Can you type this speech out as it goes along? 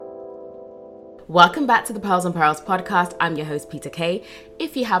Welcome back to the Pearls and Pearls podcast. I'm your host, Peter Kay.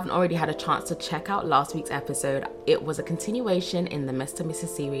 If you haven't already had a chance to check out last week's episode, it was a continuation in the Mr. Mrs.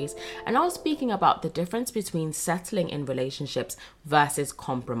 series, and I was speaking about the difference between settling in relationships versus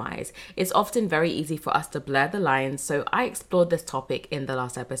compromise. It's often very easy for us to blur the lines, so I explored this topic in the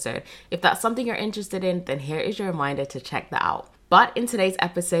last episode. If that's something you're interested in, then here is your reminder to check that out. But in today's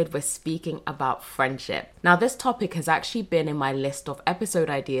episode, we're speaking about friendship. Now, this topic has actually been in my list of episode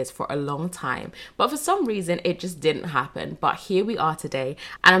ideas for a long time, but for some reason, it just didn't happen. But here we are today,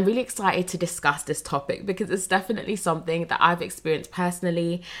 and I'm really excited to discuss this topic because it's definitely something that I've experienced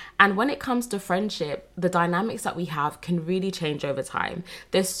personally. And when it comes to friendship, the dynamics that we have can really change over time.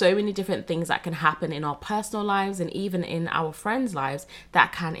 There's so many different things that can happen in our personal lives and even in our friends' lives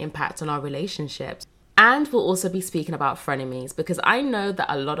that can impact on our relationships. And we'll also be speaking about frenemies because I know that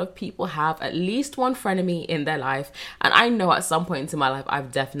a lot of people have at least one frenemy in their life. And I know at some point in my life,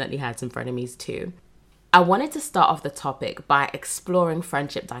 I've definitely had some frenemies too. I wanted to start off the topic by exploring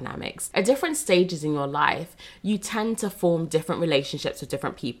friendship dynamics. At different stages in your life, you tend to form different relationships with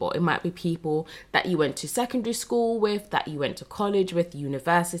different people. It might be people that you went to secondary school with, that you went to college with,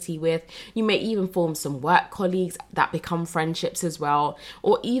 university with. You may even form some work colleagues that become friendships as well,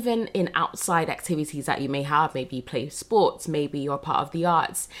 or even in outside activities that you may have. Maybe you play sports, maybe you're part of the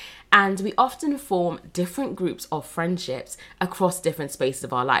arts. And we often form different groups of friendships across different spaces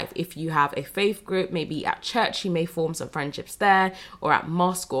of our life. If you have a faith group, maybe at church, you may form some friendships there, or at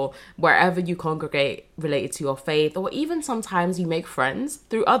mosque, or wherever you congregate related to your faith, or even sometimes you make friends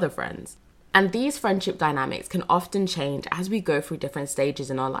through other friends. And these friendship dynamics can often change as we go through different stages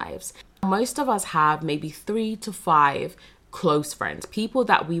in our lives. Most of us have maybe 3 to 5 close friends, people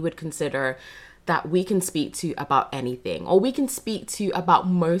that we would consider that we can speak to about anything, or we can speak to about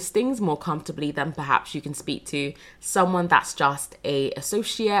most things more comfortably than perhaps you can speak to someone that's just a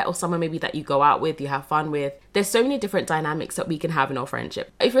associate or someone maybe that you go out with, you have fun with. There's so many different dynamics that we can have in our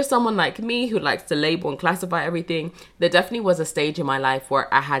friendship. If you're someone like me who likes to label and classify everything, there definitely was a stage in my life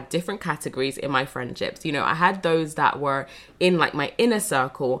where I had different categories in my friendships. You know, I had those that were in like my inner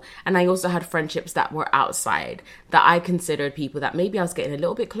circle, and I also had friendships that were outside that I considered people that maybe I was getting a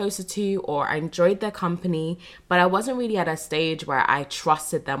little bit closer to, or I enjoyed their company, but I wasn't really at a stage where I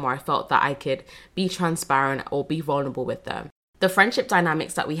trusted them or I felt that I could be transparent or be vulnerable with them. The friendship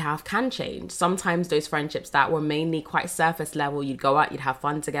dynamics that we have can change. Sometimes those friendships that were mainly quite surface level, you'd go out, you'd have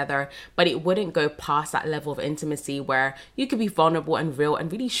fun together, but it wouldn't go past that level of intimacy where you could be vulnerable and real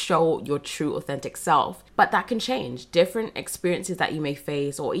and really show your true authentic self. But that can change. Different experiences that you may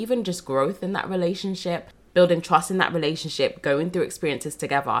face, or even just growth in that relationship, building trust in that relationship, going through experiences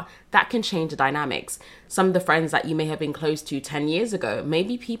together, that can change the dynamics. Some of the friends that you may have been close to 10 years ago,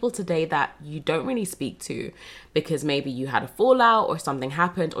 maybe people today that you don't really speak to because maybe you had a fallout or something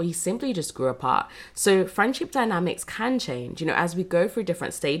happened, or you simply just grew apart. So friendship dynamics can change. You know, as we go through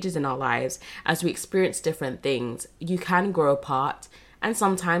different stages in our lives, as we experience different things, you can grow apart, and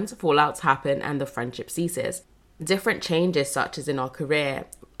sometimes fallouts happen and the friendship ceases. Different changes, such as in our career,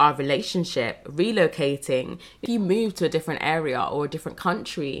 our relationship, relocating, if you move to a different area or a different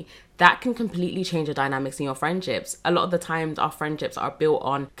country, that can completely change the dynamics in your friendships. A lot of the times our friendships are built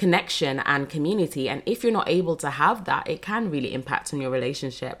on connection and community, and if you're not able to have that, it can really impact on your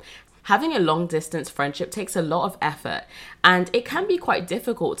relationship. Having a long distance friendship takes a lot of effort, and it can be quite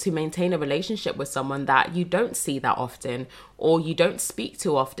difficult to maintain a relationship with someone that you don't see that often or you don't speak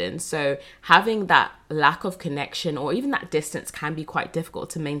to often. So having that lack of connection or even that distance can be quite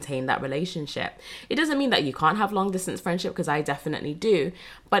difficult to maintain that relationship. It doesn't mean that you can't have long distance friendship, because I definitely do,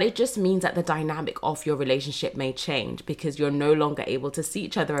 but it just means that the dynamic of your relationship may change because you're no longer able to see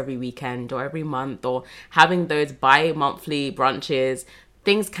each other every weekend or every month, or having those bi-monthly brunches.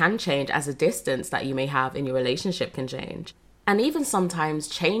 Things can change as the distance that you may have in your relationship can change. And even sometimes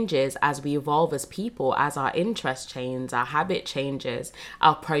changes as we evolve as people, as our interest changes, our habit changes,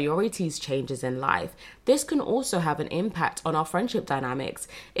 our priorities changes in life. This can also have an impact on our friendship dynamics.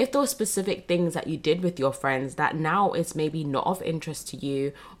 If there were specific things that you did with your friends that now is maybe not of interest to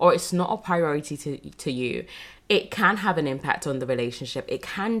you, or it's not a priority to you, it can have an impact on the relationship. It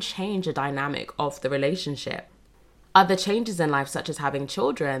can change the dynamic of the relationship. Other changes in life, such as having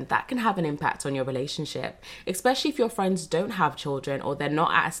children, that can have an impact on your relationship, especially if your friends don't have children or they're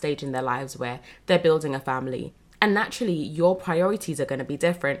not at a stage in their lives where they're building a family. And naturally, your priorities are going to be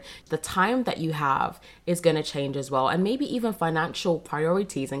different. The time that you have is going to change as well. And maybe even financial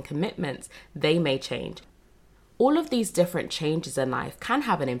priorities and commitments, they may change. all of these different changes in life can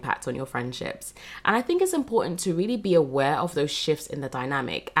have an impact on your friendships. And I think it's important to really be aware of those shifts in the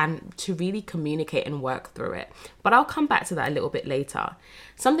dynamic and to really communicate and work through it. But I'll come back to that a little bit later.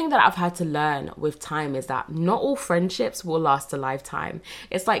 Something that I've had to learn with time is that not all friendships will last a lifetime.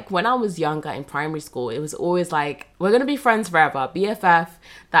 It's like when I was younger in primary school, it was always like, we're going to be friends forever, BFF,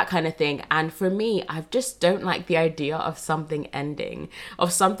 that kind of thing. And for me, I just don't like the idea of something ending,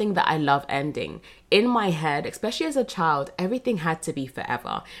 of something that I love ending. In my head, especially as a child, everything had to be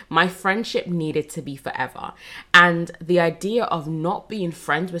forever. My friendship needed to be forever. And the idea of not being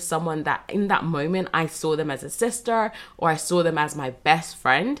friends with someone that in that moment I saw them as a sister or I saw them as my best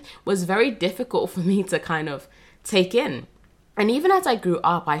friend was very difficult for me to kind of take in. And even as I grew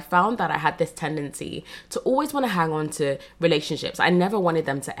up, I found that I had this tendency to always want to hang on to relationships. I never wanted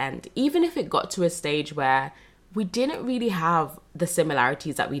them to end, even if it got to a stage where we didn't really have the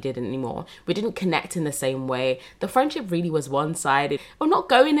similarities that we did anymore. We didn't connect in the same way. The friendship really was one-sided. We're not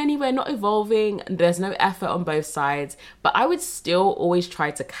going anywhere, not evolving. There's no effort on both sides. But I would still always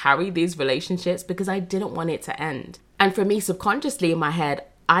try to carry these relationships because I didn't want it to end. And for me, subconsciously in my head,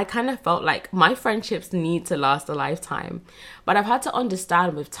 I kind of felt like my friendships need to last a lifetime. But I've had to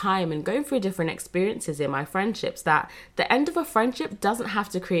understand with time and going through different experiences in my friendships that the end of a friendship doesn't have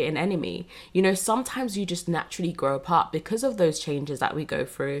to create an enemy. You know, sometimes you just naturally grow apart because of those changes that we go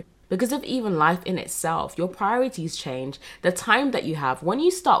through. Because of even life in itself, your priorities change. The time that you have, when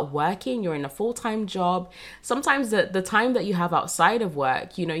you start working, you're in a full-time job. Sometimes the time that you have outside of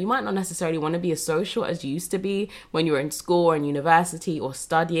work, you know, you might not necessarily want to be as social as you used to be when you were in school or in university or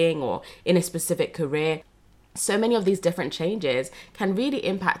studying or in a specific career. So many of these different changes can really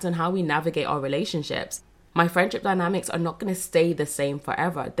impact on how we navigate our relationships. My friendship dynamics are not going to stay the same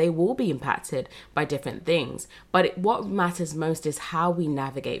forever. They will be impacted by different things. But what matters most is how we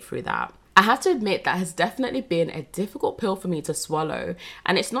navigate through that. I have to admit that has definitely been a difficult pill for me to swallow.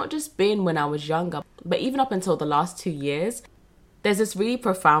 And it's not just been when I was younger, but even up until the last 2 years. There's this really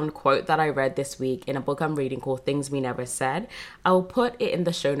profound quote that I read this week in a book I'm reading called Things We Never Said. I will put it in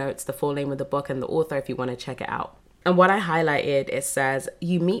the show notes, the full name of the book and the author if you want to check it out. And what I highlighted, it says,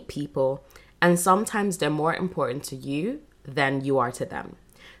 you meet people and sometimes they're more important to you than you are to them.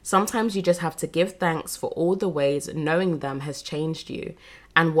 Sometimes you just have to give thanks for all the ways knowing them has changed you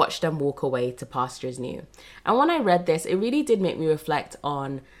and watch them walk away to pastures new. And when I read this, it really did make me reflect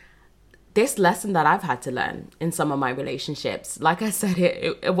on this lesson that I've had to learn in some of my relationships. Like I said,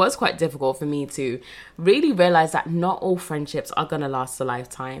 it was quite difficult for me to really realize that not all friendships are going to last a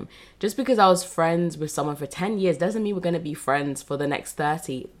lifetime. Just because I was friends with someone for 10 years doesn't mean we're going to be friends for the next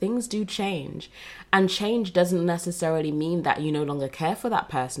 30. Things do change. And change doesn't necessarily mean that you no longer care for that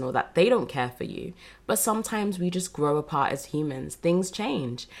person or that they don't care for you. But sometimes we just grow apart as humans. Things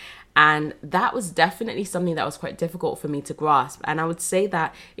change. And that was definitely something that was quite difficult for me to grasp. And I would say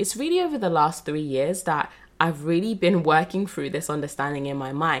that it's really over the last 3 years that I've really been working through this understanding in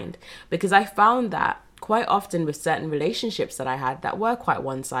my mind, because I found that quite often with certain relationships that I had that were quite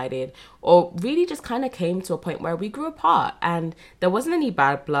one-sided or really just kind of came to a point where we grew apart and there wasn't any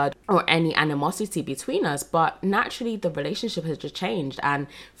bad blood or any animosity between us, but naturally the relationship has just changed. And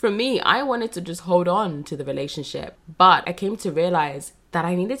for me, I wanted to just hold on to the relationship, but I came to realize that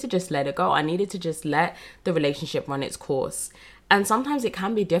I needed to just let it go. I needed to just let the relationship run its course. And sometimes it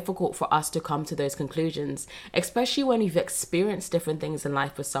can be difficult for us to come to those conclusions, especially when you've experienced different things in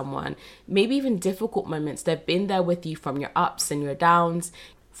life with someone, maybe even difficult moments. They've been there with you from your ups and your downs.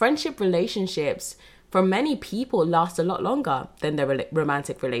 Friendship relationships, for many people, last a lot longer than their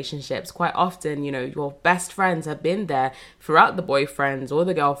romantic relationships. Quite often, you know, your best friends have been there throughout the boyfriends or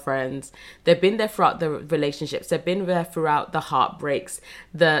the girlfriends. They've been there throughout the relationships. They've been there throughout the heartbreaks,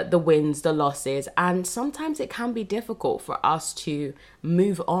 the wins, the losses. And sometimes it can be difficult for us to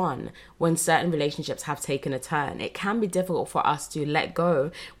move on when certain relationships have taken a turn. It can be difficult for us to let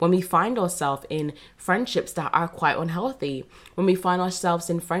go when we find ourselves in friendships that are quite unhealthy, when we find ourselves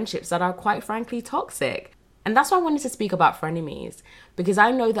in friendships that are quite frankly toxic. And that's why I wanted to speak about frenemies, because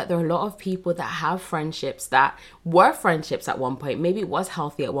I know that there are a lot of people that have friendships that were friendships at one point. Maybe it was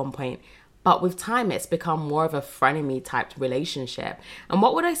healthy at one point, but with time, it's become more of a frenemy type relationship. And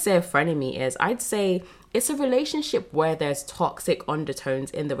what would I say a frenemy is? I'd say it's a relationship where there's toxic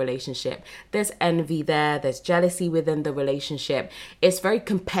undertones in the relationship. There's envy there. There's jealousy within the relationship. It's very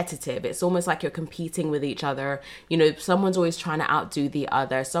competitive. It's almost like you're competing with each other. You know, someone's always trying to outdo the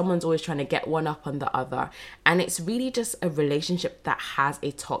other. Someone's always trying to get one up on the other. And it's really just a relationship that has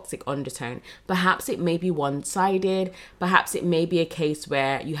a toxic undertone. Perhaps it may be one-sided. Perhaps it may be a case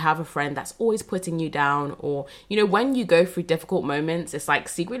where you have a friend that's always putting you down, or, you know, when you go through difficult moments, it's like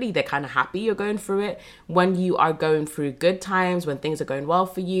secretly they're kind of happy you're going through it, when you are going through good times, when things are going well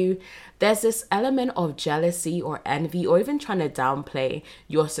for you, there's this element of jealousy or envy or even trying to downplay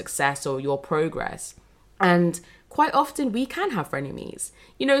your success or your progress. And quite often we can have frenemies.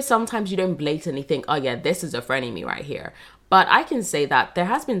 Sometimes you don't blatantly think, oh yeah, this is a frenemy right here. But I can say that there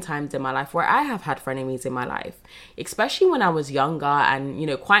has been times in my life where I have had frenemies in my life, especially when I was younger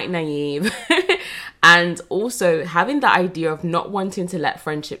and, quite naive. And also having the idea of not wanting to let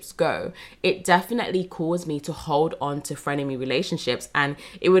friendships go, it definitely caused me to hold on to frenemy relationships. And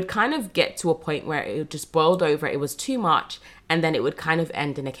it would kind of get to a point where it just boiled over. It was too much. And then it would kind of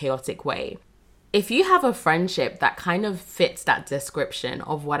end in a chaotic way. If you have a friendship that kind of fits that description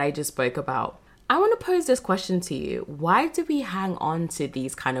of what I just spoke about, I want to pose this question to you. Why do we hang on to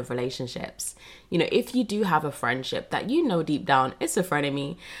these kind of relationships? If you do have a friendship that deep down it's a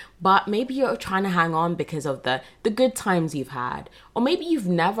frenemy, but maybe you're trying to hang on because of the good times you've had, or maybe you've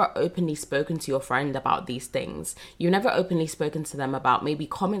never openly spoken to your friend about these things. You've never openly spoken to them about maybe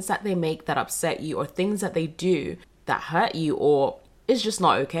comments that they make that upset you or things that they do that hurt you or is just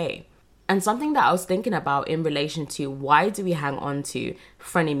not okay. And something that I was thinking about in relation to why do we hang on to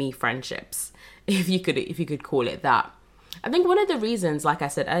frenemy friendships, if you could call it that. I think one of the reasons, like I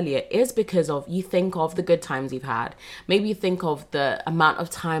said earlier, is because of you think of the good times you've had. Maybe you think of the amount of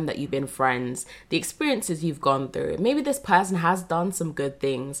time that you've been friends, the experiences you've gone through. Maybe this person has done some good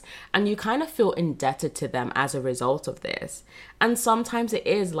things and you kind of feel indebted to them as a result of this. And sometimes it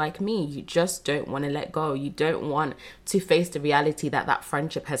is like me, you just don't want to let go. You don't want to face the reality that that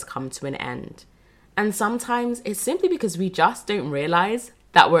friendship has come to an end. And sometimes it's simply because we just don't realize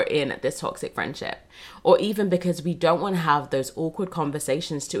that we're in this toxic friendship, or even because we don't want to have those awkward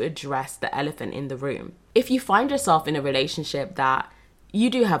conversations to address the elephant in the room. If you find yourself in a relationship that you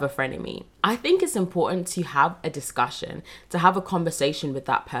do have a frenemy, I think it's important to have a discussion, to have a conversation with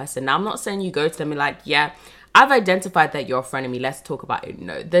that person. Now, I'm not saying you go to them and like, yeah, I've identified that you're a frenemy, let's talk about it.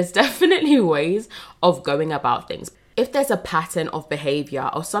 No, there's definitely ways of going about things. If there's a pattern of behavior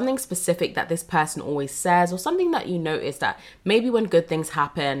or something specific that this person always says, or something that you notice that maybe when good things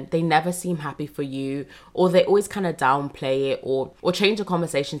happen, they never seem happy for you, or they always kind of downplay it or change the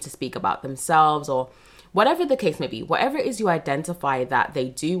conversation to speak about themselves, or whatever the case may be, whatever it is you identify that they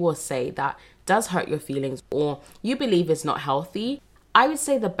do or say that does hurt your feelings or you believe is not healthy, I would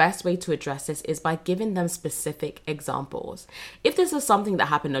say the best way to address this is by giving them specific examples. If this is something that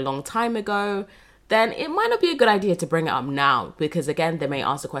happened a long time ago, then it might not be a good idea to bring it up now, because again, they may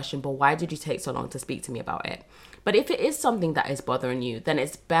ask the question, but why did you take so long to speak to me about it? But if it is something that is bothering you, then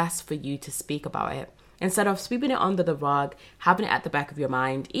it's best for you to speak about it. Instead of sweeping it under the rug, having it at the back of your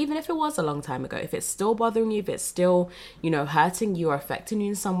mind, even if it was a long time ago, if it's still bothering you, if it's still, hurting you or affecting you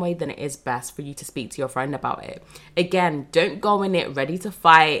in some way, then it is best for you to speak to your friend about it. Again, don't go in it ready to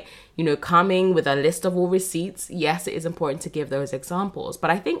fight, coming with a list of all receipts. Yes, it is important to give those examples,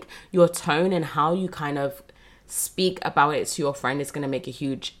 but I think your tone and how you kind of speak about it to your friend is going to make a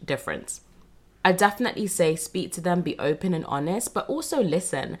huge difference. I definitely say speak to them, be open and honest, but also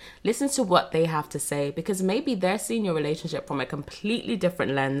listen to what they have to say, because maybe they're seeing your relationship from a completely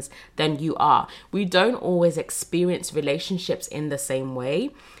different lens than you are. We don't always experience relationships in the same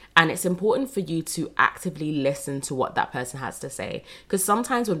way. And it's important for you to actively listen to what that person has to say, because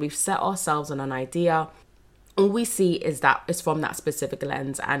sometimes when we've set ourselves on an idea, all we see is that it's from that specific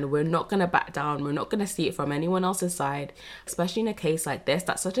lens, and we're not going to back down. We're not going to see it from anyone else's side, especially in a case like this.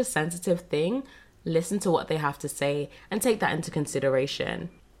 That's such a sensitive thing. Listen to what they have to say and take that into consideration.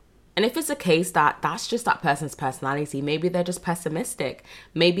 And if it's a case that that's just that person's personality, maybe they're just pessimistic,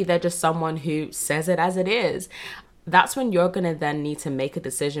 maybe they're just someone who says it as it is, that's when you're going to then need to make a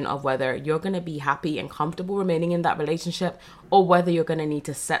decision of whether you're going to be happy and comfortable remaining in that relationship, or whether you're going to need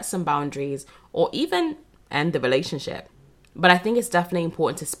to set some boundaries or even end the relationship. But I think it's definitely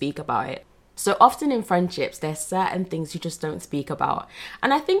important to speak about it. So often in friendships, there's certain things you just don't speak about.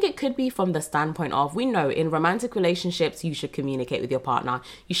 And I think it could be from the standpoint of, we know in romantic relationships, you should communicate with your partner.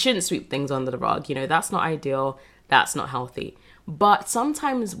 You shouldn't sweep things under the rug. That's not ideal. That's not healthy. But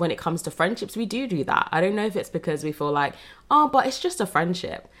sometimes when it comes to friendships, we do that. I don't know if it's because we feel like, oh, but it's just a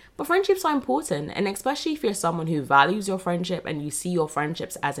friendship. But friendships are important. And especially if you're someone who values your friendship and you see your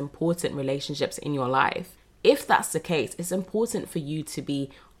friendships as important relationships in your life. If that's the case, it's important for you to be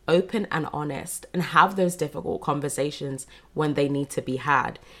open and honest and have those difficult conversations when they need to be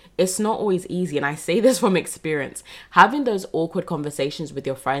had. It's not always easy, and I say this from experience. Having those awkward conversations with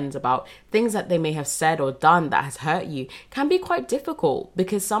your friends about things that they may have said or done that has hurt you can be quite difficult,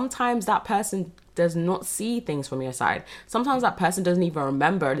 because sometimes that person does not see things from your side. Sometimes that person doesn't even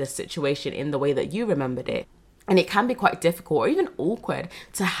remember the situation in the way that you remembered it. And it can be quite difficult or even awkward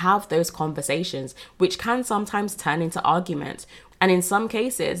to have those conversations, which can sometimes turn into arguments. And in some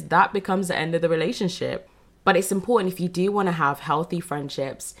cases, that becomes the end of the relationship. But it's important, if you do want to have healthy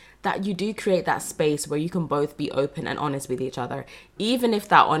friendships, that you do create that space where you can both be open and honest with each other, even if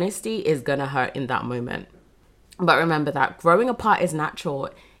that honesty is going to hurt in that moment. But remember that growing apart is natural.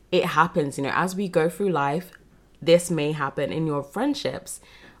 It happens, as we go through life, this may happen in your friendships.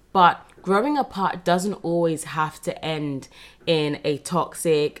 But growing apart doesn't always have to end in a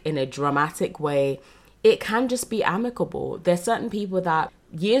toxic, in a dramatic way. It can just be amicable. There's certain people that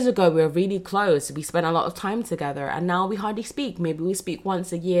years ago we were really close. We spent a lot of time together and now we hardly speak. Maybe we speak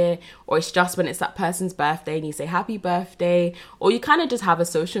once a year, or it's just when it's that person's birthday and you say happy birthday, or you kind of just have a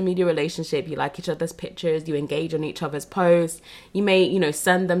social media relationship. You like each other's pictures, you engage on each other's posts. You may,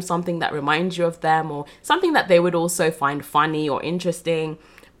 send them something that reminds you of them or something that they would also find funny or interesting.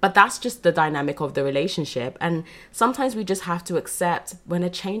 But that's just the dynamic of the relationship. And sometimes we just have to accept when a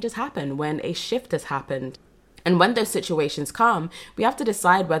change has happened, when a shift has happened. And when those situations come, we have to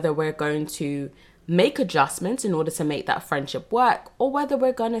decide whether we're going to make adjustments in order to make that friendship work, or whether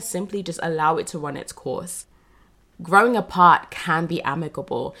we're going to simply just allow it to run its course. Growing apart can be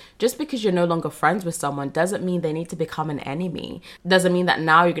amicable. Just because you're no longer friends with someone doesn't mean they need to become an enemy. Doesn't mean that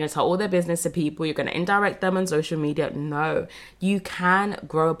now you're going to tell all their business to people, you're going to indirect them on social media. No, you can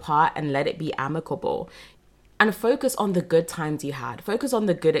grow apart and let it be amicable. And focus on the good times you had. Focus on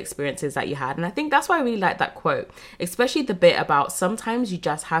the good experiences that you had. And I think that's why I really like that quote, especially the bit about sometimes you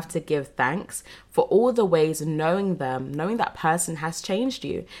just have to give thanks for all the ways knowing that person has changed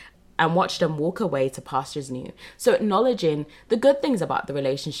you, and watch them walk away to pastures new. So acknowledging the good things about the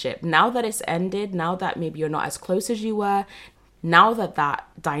relationship, now that it's ended, now that maybe you're not as close as you were, now that that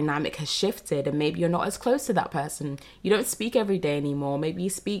dynamic has shifted and maybe you're not as close to that person. You don't speak every day anymore. Maybe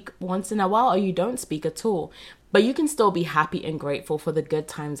you speak once in a while, or you don't speak at all. But you can still be happy and grateful for the good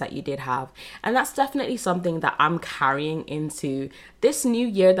times that you did have. And that's definitely something that I'm carrying into this new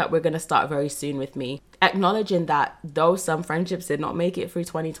year that we're going to start very soon with me. Acknowledging that though some friendships did not make it through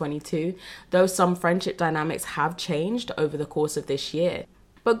 2022, though some friendship dynamics have changed over the course of this year,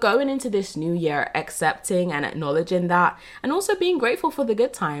 but going into this new year, accepting and acknowledging that, and also being grateful for the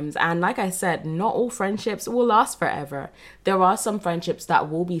good times. And like I said, not all friendships will last forever. There are some friendships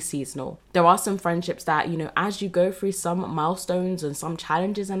that will be seasonal. There are some friendships that, as you go through some milestones and some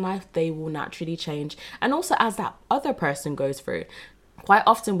challenges in life, they will naturally change. And also as that other person goes through. Quite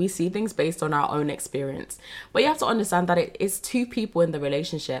often we see things based on our own experience. But you have to understand that it is two people in the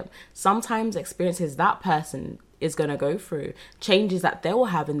relationship. Sometimes experiences that person is going to go through, changes that they will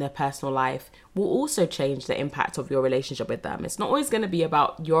have in their personal life, will also change the impact of your relationship with them. It's not always going to be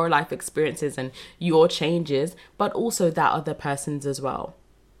about your life experiences and your changes, but also that other person's as well.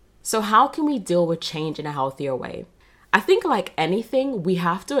 So how can we deal with change in a healthier way? I think like anything, we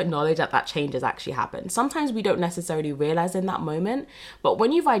have to acknowledge that change has actually happened. Sometimes we don't necessarily realize in that moment, but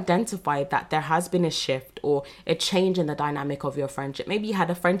when you've identified that there has been a shift or a change in the dynamic of your friendship, maybe you had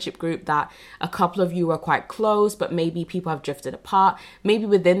a friendship group that a couple of you were quite close, but maybe people have drifted apart. Maybe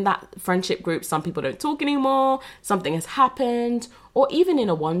within that friendship group, some people don't talk anymore, something has happened, or even in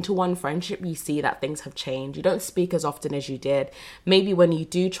a one-to-one friendship, you see that things have changed. You don't speak as often as you did. Maybe when you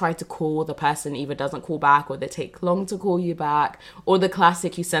do try to call, the person either doesn't call back, or they take long to call you back, or the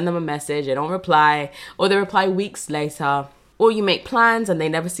classic, you send them a message, they don't reply, or they reply weeks later. Or you make plans and they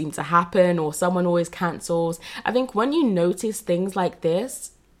never seem to happen, or someone always cancels. I think when you notice things like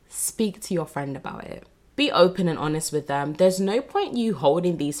this, speak to your friend about it. Be open and honest with them. There's no point you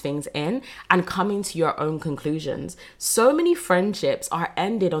holding these things in and coming to your own conclusions. So many friendships are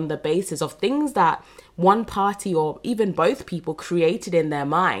ended on the basis of things that one party or even both people created in their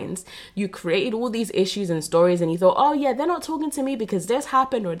minds. You created all these issues and stories and you thought, oh yeah, they're not talking to me because this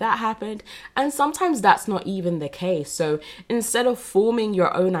happened or that happened. And sometimes that's not even the case. So instead of forming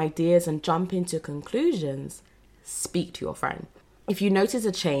your own ideas and jumping to conclusions, speak to your friend. If you notice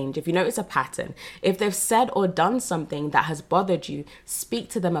a change, if you notice a pattern, if they've said or done something that has bothered you, speak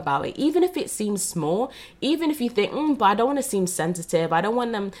to them about it. Even if it seems small, even if you think, but I don't want to seem sensitive, I don't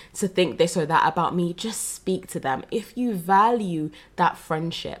want them to think this or that about me, just speak to them. If you value that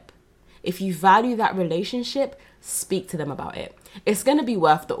friendship, if you value that relationship, speak to them about it. It's going to be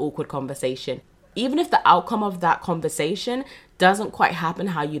worth the awkward conversation. Even if the outcome of that conversation doesn't quite happen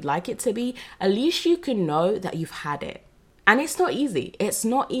how you'd like it to be, at least you can know that you've had it. And it's not easy. It's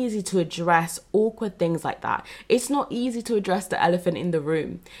not easy to address awkward things like that. It's not easy to address the elephant in the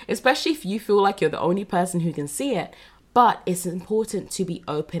room, especially if you feel like you're the only person who can see it. But it's important to be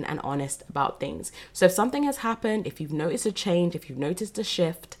open and honest about things. So if something has happened, if you've noticed a change, if you've noticed a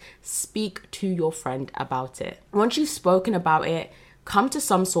shift, speak to your friend about it. Once you've spoken about it, come to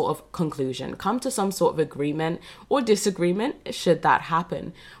some sort of conclusion, come to some sort of agreement or disagreement should that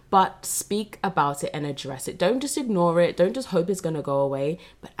happen. But speak about it and address it. Don't just ignore it. Don't just hope it's going to go away,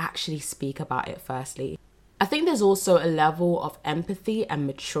 but actually speak about it firstly. I think there's also a level of empathy and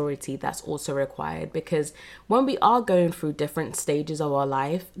maturity that's also required, because when we are going through different stages of our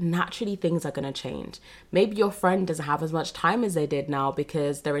life, naturally things are going to change. Maybe your friend doesn't have as much time as they did now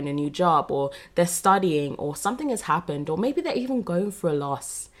because they're in a new job or they're studying or something has happened, or maybe they're even going through a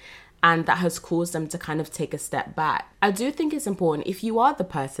loss and that has caused them to kind of take a step back. I do think it's important, if you are the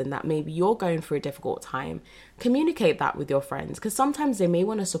person that maybe you're going through a difficult time, communicate that with your friends, because sometimes they may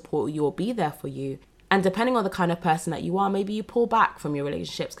want to support you or be there for you. And depending on the kind of person that you are, maybe you pull back from your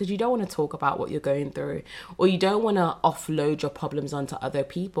relationships because you don't want to talk about what you're going through, or you don't want to offload your problems onto other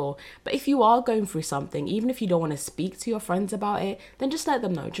people. But if you are going through something, even if you don't want to speak to your friends about it, then just let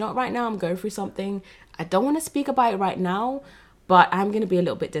them know. Do you know what, right now I'm going through something. I don't want to speak about it right now, but I'm going to be a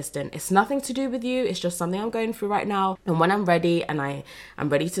little bit distant. It's nothing to do with you. It's just something I'm going through right now. And when I'm ready and I'm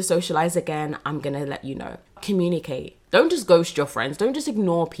ready to socialize again, I'm going to let you know. Communicate. Don't just ghost your friends. Don't just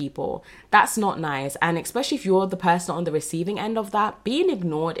ignore people. That's not nice. And especially if you're the person on the receiving end of that, being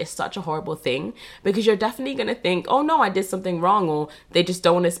ignored is such a horrible thing, because you're definitely going to think, oh no, I did something wrong, or they just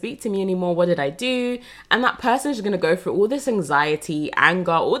don't want to speak to me anymore. What did I do? And that person is going to go through all this anxiety,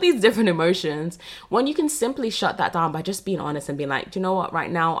 anger, all these different emotions, when you can simply shut that down by just being honest and being like, do you know what?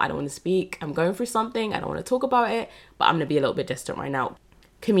 Right now, I don't want to speak. I'm going through something. I don't want to talk about it, but I'm going to be a little bit distant right now.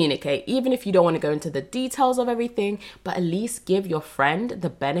 Communicate, even if you don't want to go into the details of everything, but at least give your friend the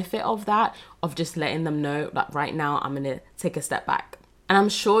benefit of that, of just letting them know that right now I'm going to take a step back. And I'm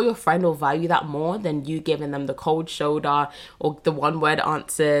sure your friend will value that more than you giving them the cold shoulder or the one-word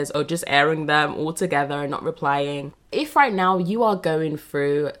answers, or just airing them altogether and not replying. If right now you are going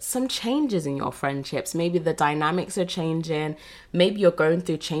through some changes in your friendships, maybe the dynamics are changing, maybe you're going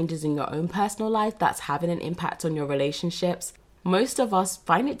through changes in your own personal life that's having an impact on your relationships, most of us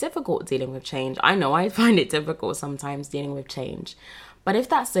find it difficult dealing with change. I know I find it difficult sometimes dealing with change. But if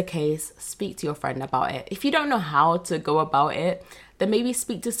that's the case, speak to your friend about it. If you don't know how to go about it, then maybe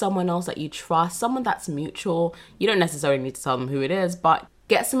speak to someone else that you trust, someone that's mutual. You don't necessarily need to tell them who it is, but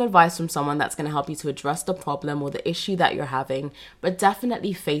get some advice from someone that's going to help you to address the problem or the issue that you're having, but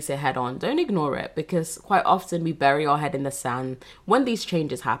definitely face it head on. Don't ignore it, because quite often we bury our head in the sand when these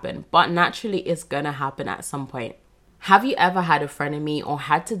changes happen, but naturally it's going to happen at some point. Have you ever had a frenemy or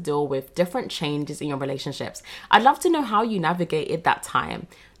had to deal with different changes in your relationships? I'd love to know how you navigated that time.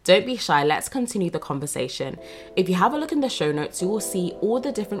 Don't be shy, let's continue the conversation. If you have a look in the show notes, you will see all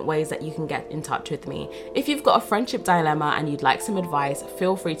the different ways that you can get in touch with me. If you've got a friendship dilemma and you'd like some advice,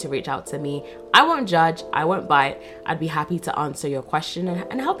 feel free to reach out to me. I won't judge, I won't bite. I'd be happy to answer your question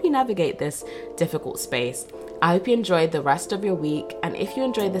and help you navigate this difficult space. I hope you enjoyed the rest of your week, and if you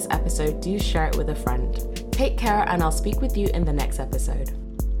enjoyed this episode, do share it with a friend. Take care, and I'll speak with you in the next episode.